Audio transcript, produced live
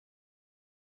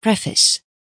Preface.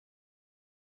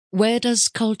 Where does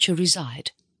culture reside?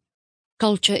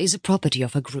 Culture is a property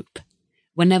of a group.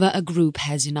 Whenever a group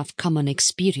has enough common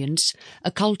experience, a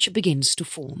culture begins to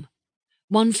form.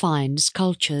 One finds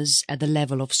cultures at the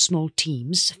level of small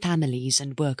teams, families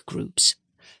and work groups.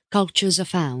 Cultures are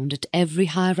found at every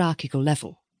hierarchical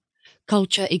level.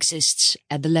 Culture exists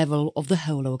at the level of the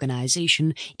whole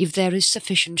organization if there is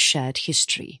sufficient shared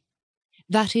history.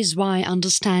 That is why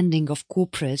understanding of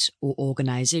corporate or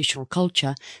organizational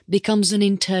culture becomes an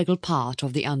integral part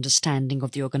of the understanding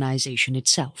of the organization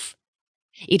itself.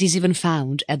 It is even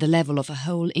found at the level of a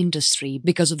whole industry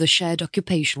because of the shared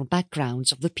occupational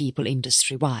backgrounds of the people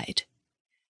industry-wide.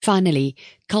 Finally,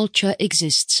 culture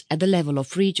exists at the level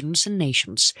of regions and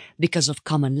nations because of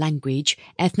common language,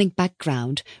 ethnic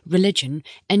background, religion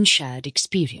and shared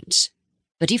experience.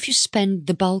 But if you spend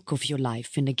the bulk of your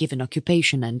life in a given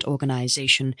occupation and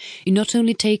organization, you not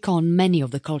only take on many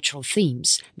of the cultural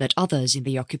themes that others in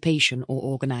the occupation or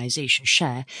organization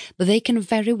share, but they can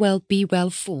very well be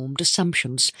well-formed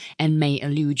assumptions and may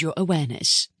elude your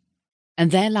awareness.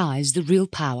 And there lies the real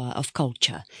power of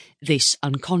culture, this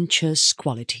unconscious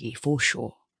quality for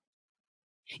sure.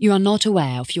 You are not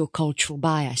aware of your cultural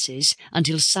biases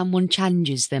until someone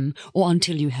challenges them or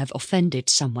until you have offended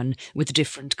someone with a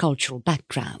different cultural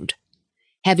background.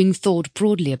 Having thought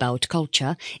broadly about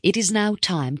culture, it is now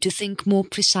time to think more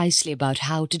precisely about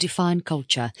how to define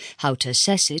culture, how to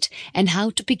assess it, and how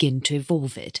to begin to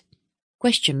evolve it.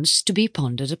 Questions to be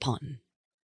pondered upon.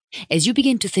 As you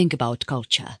begin to think about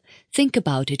culture, think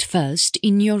about it first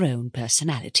in your own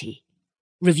personality.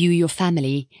 Review your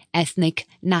family, ethnic,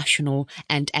 national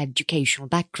and educational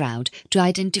background to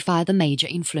identify the major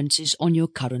influences on your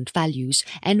current values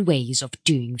and ways of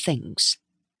doing things.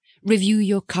 Review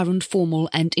your current formal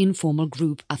and informal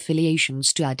group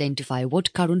affiliations to identify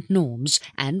what current norms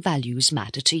and values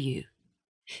matter to you.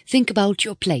 Think about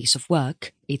your place of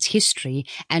work, its history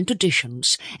and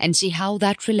traditions, and see how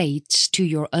that relates to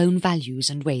your own values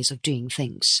and ways of doing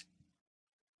things.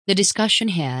 The discussion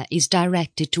here is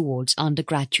directed towards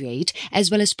undergraduate as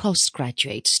well as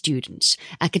postgraduate students,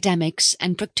 academics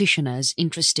and practitioners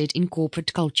interested in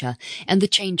corporate culture and the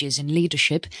changes in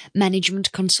leadership,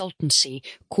 management consultancy,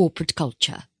 corporate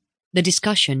culture. The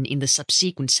discussion in the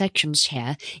subsequent sections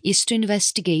here is to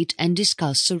investigate and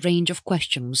discuss a range of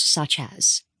questions such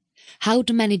as: how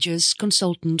do managers,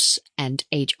 consultants and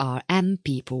HRM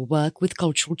people work with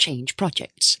cultural change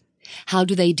projects? How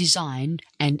do they design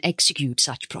and execute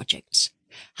such projects?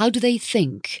 How do they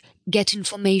think, get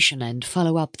information and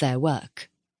follow up their work?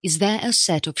 Is there a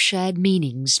set of shared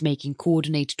meanings making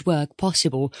coordinated work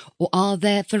possible, or are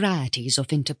there varieties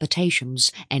of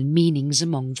interpretations and meanings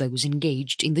among those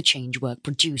engaged in the change work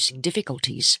producing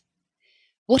difficulties?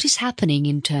 What is happening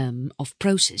in terms of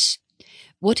process?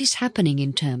 What is happening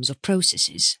in terms of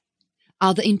processes?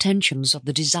 Are the intentions of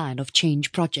the design of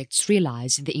change projects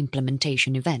realized in the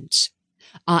implementation events?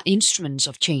 Are instruments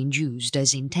of change used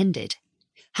as intended?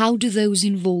 How do those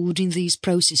involved in these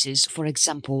processes, for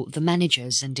example, the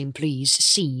managers and employees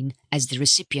seen as the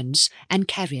recipients and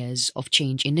carriers of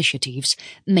change initiatives,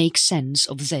 make sense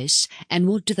of this, and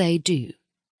what do they do?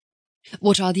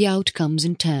 What are the outcomes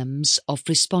in terms of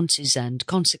responses and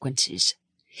consequences?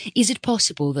 Is it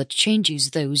possible that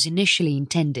changes those initially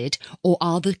intended, or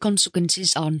are the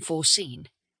consequences unforeseen?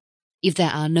 If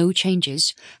there are no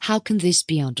changes, how can this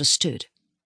be understood?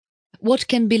 What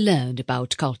can be learned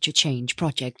about culture change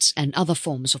projects and other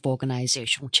forms of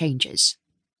organizational changes?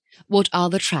 What are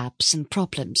the traps and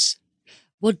problems?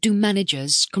 What do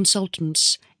managers,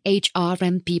 consultants,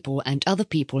 HRM people and other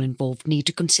people involved need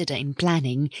to consider in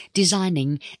planning,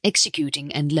 designing,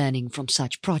 executing and learning from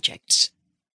such projects?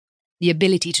 The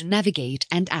ability to navigate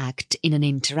and act in an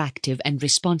interactive and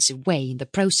responsive way in the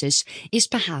process is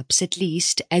perhaps at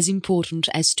least as important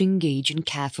as to engage in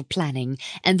careful planning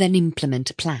and then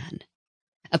implement a plan.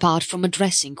 Apart from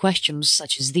addressing questions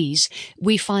such as these,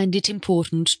 we find it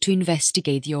important to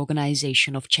investigate the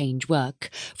organization of change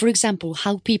work, for example,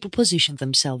 how people position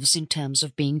themselves in terms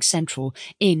of being central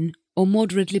in or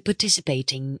moderately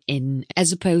participating in,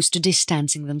 as opposed to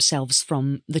distancing themselves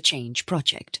from the change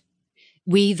project.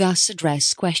 We thus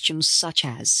address questions such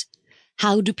as: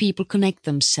 how do people connect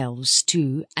themselves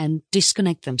to and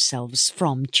disconnect themselves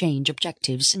from change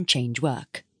objectives and change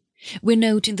work? We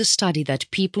note in the study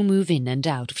that people move in and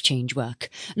out of change work,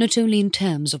 not only in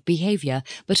terms of behavior,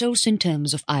 but also in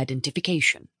terms of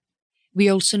identification. We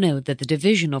also note that the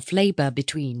division of labor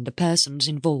between the persons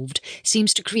involved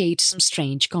seems to create some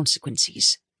strange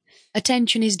consequences.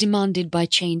 Attention is demanded by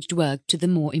changed work to the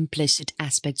more implicit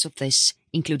aspects of this,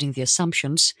 including the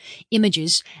assumptions,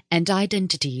 images, and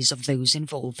identities of those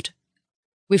involved.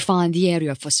 We find the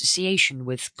area of association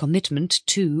with commitment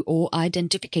to or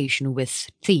identification with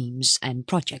themes and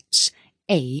projects,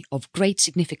 A, of great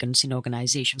significance in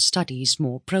organization studies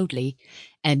more broadly,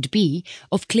 and B,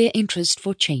 of clear interest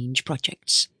for change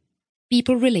projects.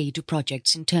 People relate to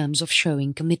projects in terms of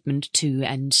showing commitment to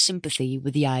and sympathy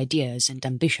with the ideas and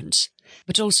ambitions,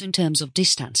 but also in terms of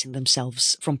distancing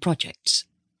themselves from projects.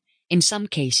 In some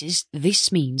cases,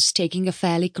 this means taking a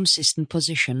fairly consistent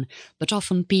position, but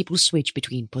often people switch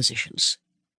between positions.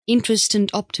 Interest and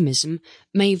optimism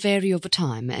may vary over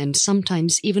time and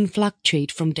sometimes even fluctuate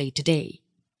from day to day.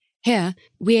 Here,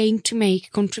 we aim to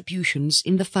make contributions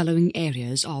in the following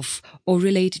areas of or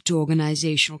related to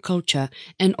organizational culture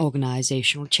and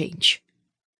organizational change.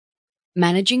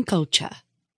 Managing culture.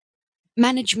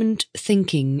 Management,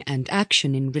 thinking and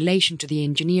action in relation to the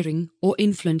engineering or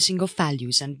influencing of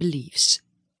values and beliefs.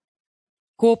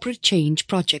 Corporate change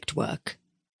project work.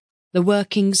 The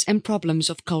workings and problems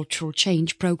of cultural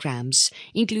change programs,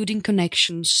 including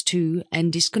connections to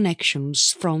and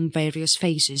disconnections from various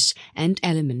phases and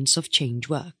elements of change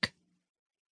work.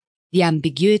 The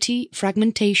ambiguity,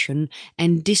 fragmentation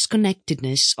and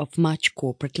disconnectedness of much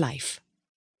corporate life.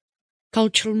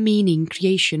 Cultural meaning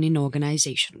creation in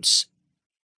organizations.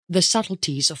 The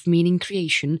subtleties of meaning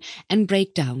creation and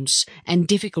breakdowns and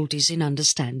difficulties in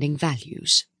understanding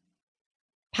values.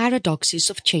 Paradoxes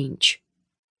of change.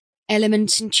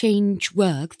 Elements in change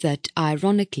work that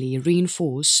ironically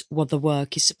reinforce what the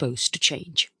work is supposed to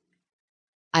change.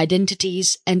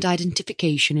 Identities and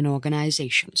identification in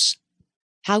organizations.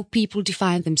 How people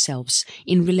define themselves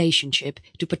in relationship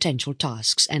to potential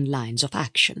tasks and lines of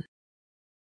action.